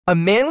A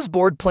man was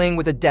bored playing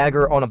with a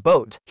dagger on a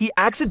boat. He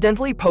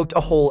accidentally poked a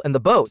hole in the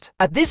boat.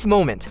 At this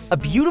moment, a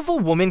beautiful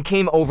woman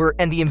came over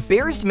and the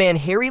embarrassed man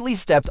hurriedly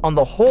stepped on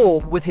the hole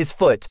with his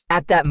foot.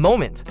 At that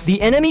moment,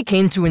 the enemy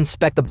came to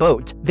inspect the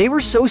boat. They were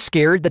so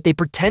scared that they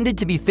pretended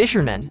to be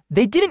fishermen.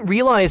 They didn't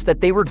realize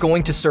that they were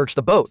going to search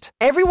the boat.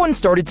 Everyone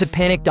started to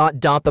panic.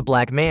 The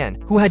black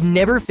man, who had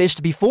never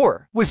fished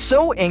before, was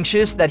so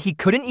anxious that he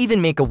couldn't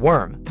even make a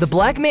worm. The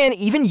black man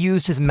even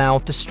used his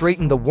mouth to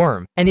straighten the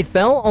worm, and it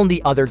fell on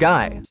the other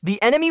guy.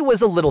 The enemy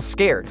was a little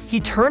scared. He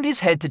turned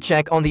his head to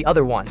check on the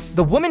other one.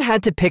 The woman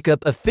had to pick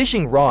up a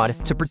fishing rod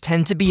to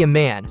pretend to be a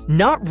man,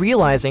 not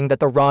realizing that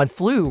the rod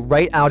flew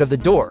right out of the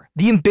door.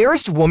 The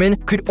embarrassed woman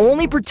could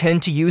only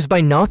pretend to use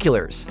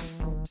binoculars.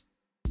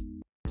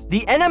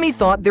 The enemy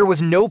thought there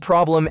was no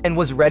problem and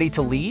was ready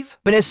to leave,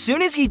 but as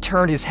soon as he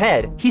turned his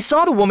head, he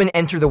saw the woman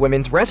enter the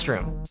women's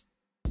restroom.